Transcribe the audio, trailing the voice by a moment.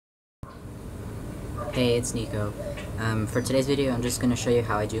Hey, it's Nico. For today's video, I'm just going to show you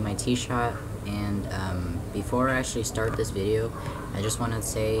how I do my T-shot, and before I actually start this video, I just want to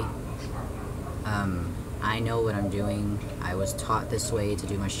say, I know what I'm doing. I was taught this way to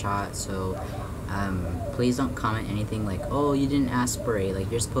do my shot, so please don't comment anything like, oh, you didn't aspirate,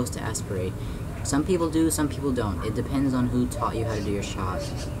 like you're supposed to aspirate. Some people do, some people don't. It depends on who taught you how to do your shot,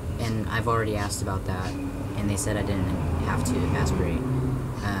 and I've already asked about that, and they said I didn't have to aspirate.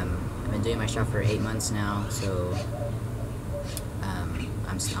 I've been doing my shot for 8 months now, so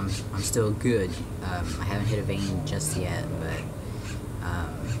I'm still good. I haven't hit a vein just yet,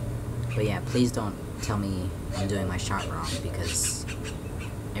 but yeah, please don't tell me I'm doing my shot wrong, because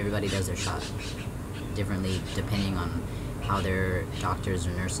everybody does their shot differently depending on how their doctors or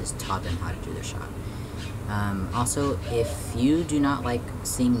nurses taught them how to do their shot. Also, if you do not like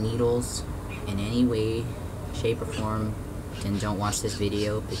seeing needles in any way, shape, or form, then don't watch this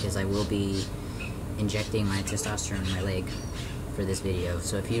video, because I will be injecting my testosterone in my leg for this video.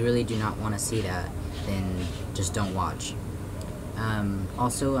 So if you really do not want to see that, then just don't watch.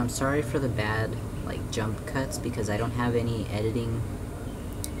 Also, I'm sorry for the bad jump cuts, because I don't have any editing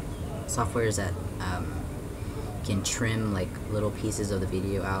softwares that can trim little pieces of the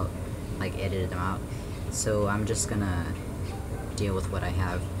video out, edit them out. So I'm just gonna deal with what I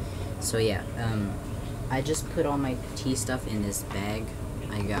have. So yeah, I just put all my tea stuff in this bag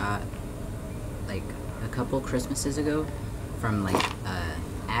I got a couple Christmases ago from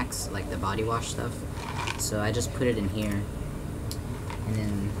Axe, the body wash stuff. So I just put it in here, and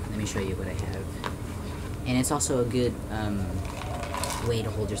then let me show you what I have. And it's also a good way to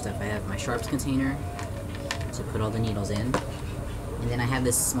hold your stuff. I have my sharps container to put all the needles in, and then I have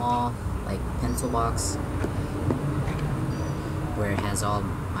this small pencil box where it has all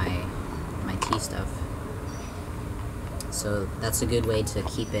my tea stuff. So that's a good way to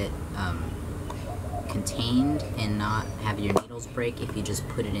keep it contained and not have your needles break if you just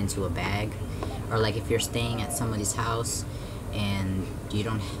put it into a bag. Or if you're staying at somebody's house and you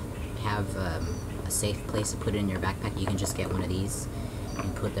don't have a safe place to put it in your backpack, you can just get one of these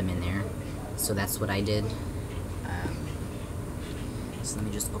and put them in there. So that's what I did. So let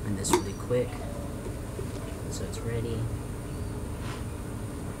me just open this really quick so it's ready.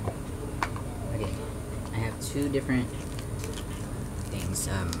 Okay, I have two different things.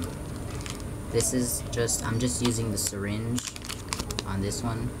 This is I'm just using the syringe on this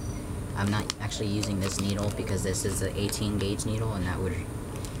one. I'm not actually using this needle, because this is an 18 gauge needle, and that would,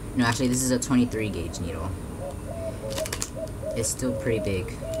 no, actually this is a 23 gauge needle. It's still pretty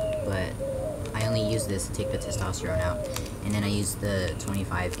big, but I only use this to take the testosterone out, and then I use the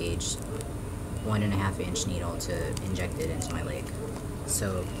 25 gauge 1.5 inch needle to inject it into my leg.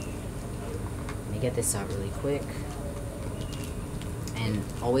 So let me get this out really quick. And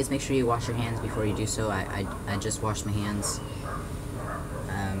always make sure you wash your hands before you do so. I just washed my hands.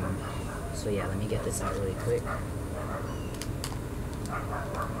 So yeah, let me get this out really quick.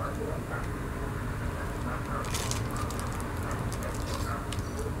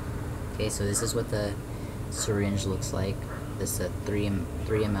 Okay, so this is what the syringe looks like. This is a 3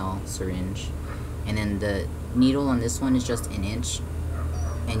 ml syringe. And then the needle on this one is just 1 inch.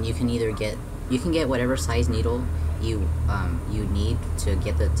 And you can either get whatever size needle you need to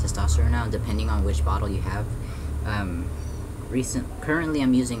get the testosterone out, depending on which bottle you have. Currently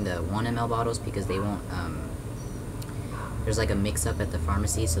I'm using the 1 ml bottles, because they won't, there's a mix-up at the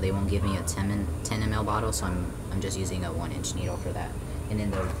pharmacy, so they won't give me a 10 ml bottle, so I'm just using a 1 inch needle for that, and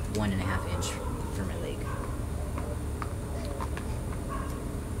then the 1.5 inch for my leg.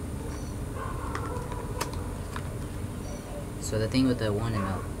 So the thing with the 1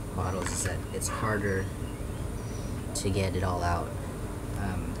 ml bottles is that it's harder to get it all out.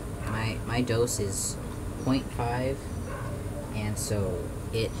 My dose is 0.5, and so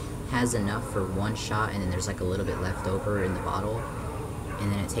it has enough for one shot, and then there's a little bit left over in the bottle,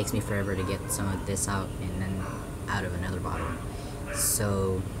 and then it takes me forever to get some of this out and then out of another bottle.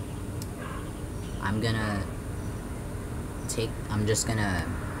 So I'm just gonna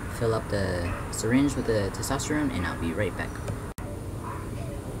fill up the syringe with the testosterone, and I'll be right back.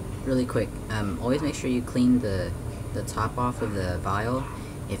 Really quick, always make sure you clean the top off of the vial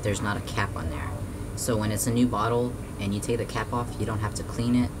if there's not a cap on there. So when it's a new bottle and you take the cap off, you don't have to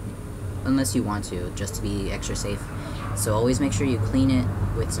clean it unless you want to, just to be extra safe. So always make sure you clean it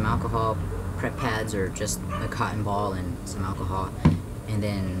with some alcohol, prep pads, or just a cotton ball and some alcohol, and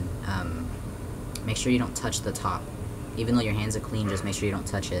then make sure you don't touch the top. Even though your hands are clean, just make sure you don't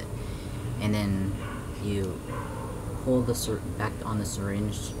touch it. And then you hold the back on the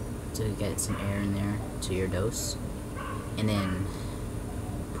syringe to get some air in there to your dose, and then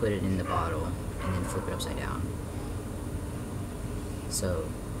put it in the bottle and then flip it upside down. So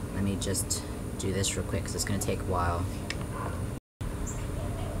let me just do this real quick because it's going to take a while.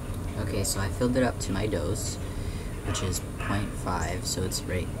 Okay, so I filled it up to my dose, which is 0.5, so it's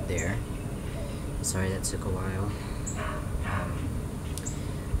right there. Sorry that took a while.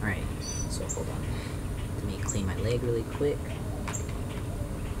 Alright, so hold on. Let me clean my leg really quick.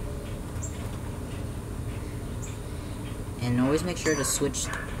 And always make sure to switch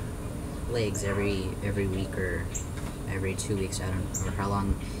legs every week or every 2 weeks, I don't know, or how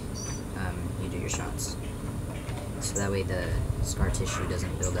long you do your shots. So that way the scar tissue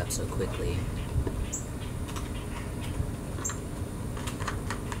doesn't build up so quickly.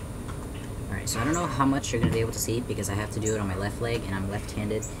 Alright, so I don't know how much you're going to be able to see because I have to do it on my left leg and I'm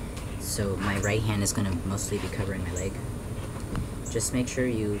left-handed. So my right hand is going to mostly be covering my leg. Just make sure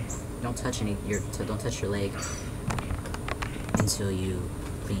you don't touch don't touch your leg until you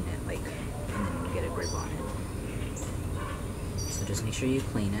clean it, like, and then you get a grip on it. So just make sure you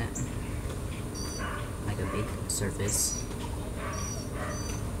clean it, like a big surface.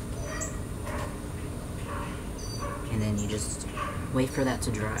 And then you just wait for that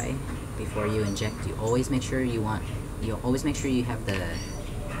to dry before you inject. You always make sure you have the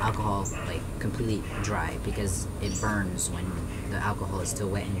alcohol like completely dry because it burns when the alcohol is still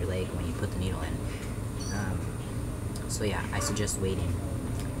wet in your leg when you put the needle in. So yeah, I suggest waiting.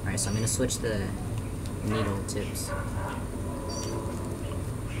 Alright, so I'm going to switch the needle tips.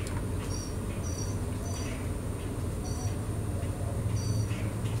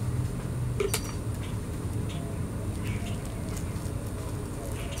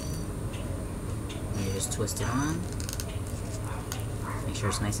 And you just twist it on. Make sure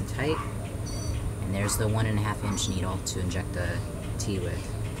it's nice and tight. And there's the 1.5 inch needle to inject the tea with.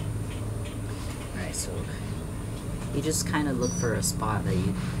 Alright, so you just kind of look for a spot that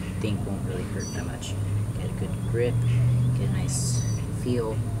you think won't really hurt that much. Get a good grip, get a nice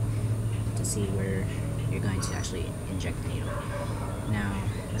feel to see where you're going to actually inject the needle. Now,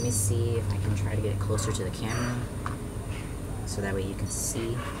 let me see if I can try to get it closer to the camera so that way you can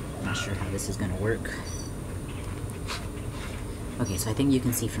see. I'm not sure how this is going to work. Okay, so I think you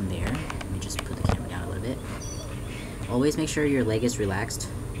can see from there. Let me just put the camera down a little bit. Always make sure your leg is relaxed.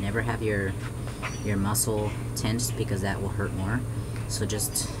 Never have your muscle tense because that will hurt more. So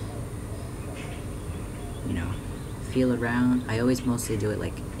just, you know, feel around. I always mostly do it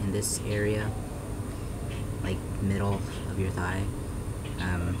like in this area, like middle of your thigh.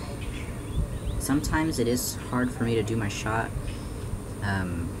 Sometimes it is hard for me to do my shot.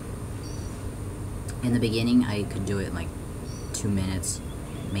 In the beginning I could do it in like 2 minutes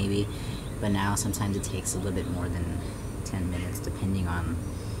maybe, but now sometimes it takes a little bit more than 10 minutes depending on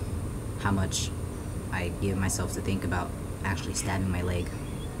how much I give myself to think about actually stabbing my leg.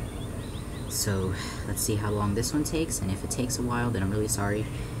 So let's see how long this one takes, and if it takes a while then I'm really sorry,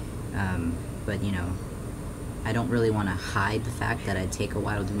 but you know, I don't really want to hide the fact that I take a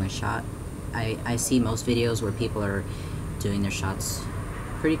while to do my shot. I see most videos where people are doing their shots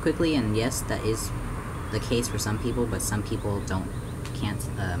pretty quickly, and yes, that is the case for some people, but some people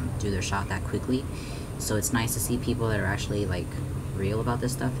can't do their shot that quickly. So it's nice to see people that are actually like real about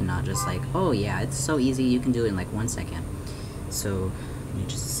this stuff and not just like, oh yeah, it's so easy, you can do it in like 1 second. So let me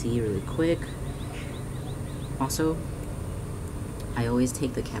just see really quick. Also, I always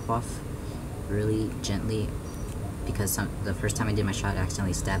take the cap off really gently because the first time I did my shot I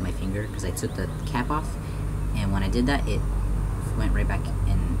accidentally stabbed my finger because I took the cap off, and when I did that it went right back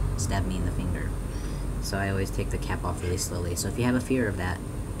and stabbed me in the finger. So I always take the cap off really slowly. So if you have a fear of that,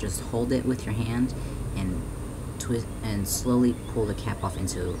 just hold it with your hand and twist and slowly pull the cap off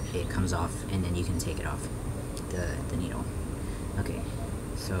until it comes off, and then you can take it off the needle. Okay,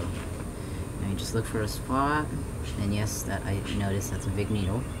 so now you just look for a spot, and yes, that I noticed that's a big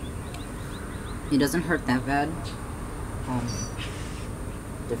needle. It doesn't hurt that bad,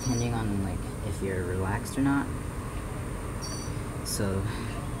 depending on like if you're relaxed or not. So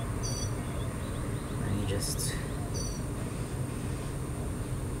you just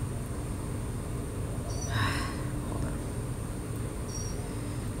hold on.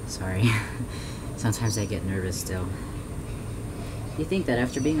 Sorry. Sometimes I get nervous still. You think that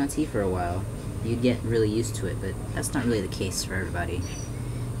after being on tea for a while, you'd get really used to it, but that's not really the case for everybody.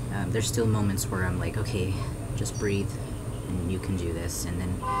 There's still moments where I'm like, okay, just breathe, and you can do this, and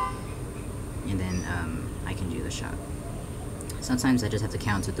then I can do the shot. Sometimes I just have to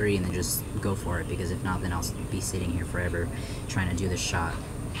count to 3 and then just go for it, because if not, then I'll be sitting here forever trying to do this shot.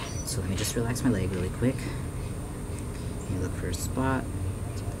 So let me just relax my leg really quick. Let me look for a spot.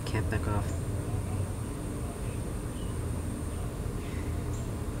 Take the cap back off.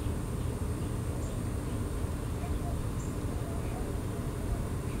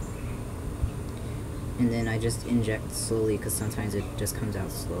 And then I just inject slowly because sometimes it just comes out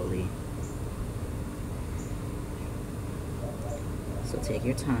slowly. So take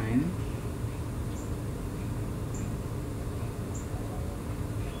your time.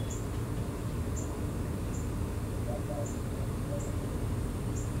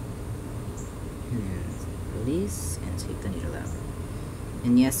 And release and take the needle out.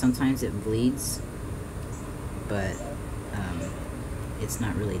 And yes, sometimes it bleeds, but it's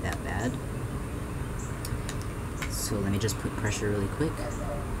not really that bad. So let me just put pressure really quick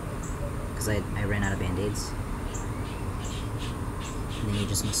because I ran out of band-aids. And then you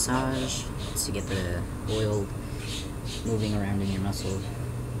just massage to get the oil moving around in your muscle.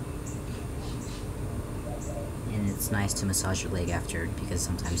 And it's nice to massage your leg after because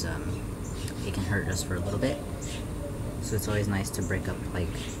sometimes it can hurt just for a little bit. So it's always nice to break up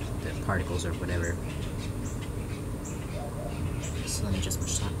like the particles or whatever. So let me just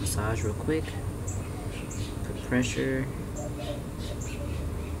massage real quick. Put pressure.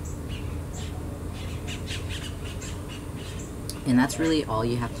 And that's really all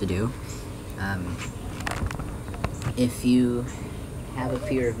you have to do. If you have a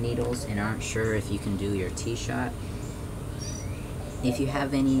fear of needles and aren't sure if you can do your T-shot, if you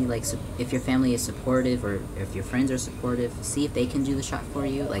have any, like, if your family is supportive or if your friends are supportive, see if they can do the shot for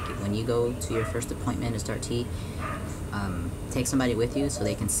you. Like, when you go to your first appointment to start T, take somebody with you so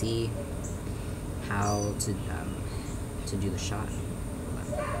they can see how to do the shot.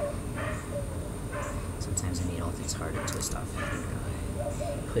 Sometimes a needle gets hard to twist off.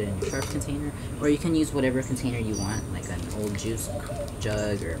 Put it in your sharp container, or you can use whatever container you want, like an old juice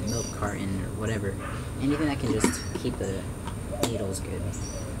jug or milk carton or whatever. Anything that can just keep the needles good.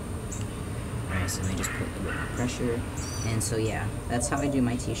 Alright, so let me just put a bit more pressure. And so yeah, that's how I do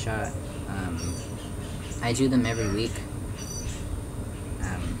my T-shot. I do them every week.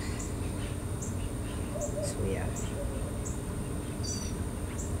 So yeah.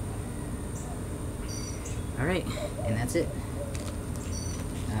 Alright, and that's it.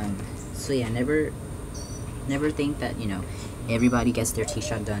 So yeah, never think that, you know, everybody gets their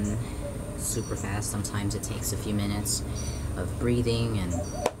T-shot done super fast. Sometimes it takes a few minutes of breathing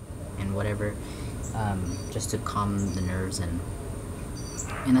and whatever, just to calm the nerves, and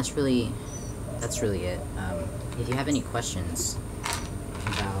that's really it. If you have any questions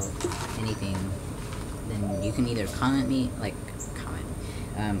about anything, then you can either comment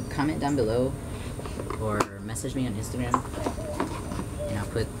down below or message me on Instagram, and I'll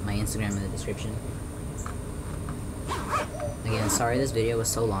put my Instagram in the description. Again, sorry this video was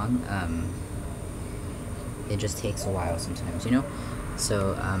so long. It just takes a while sometimes, you know?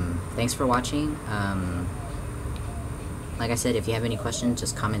 So, thanks for watching. Like I said, if you have any questions,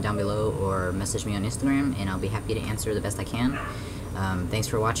 just comment down below or message me on Instagram, and I'll be happy to answer the best I can. Thanks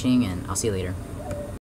for watching, and I'll see you later.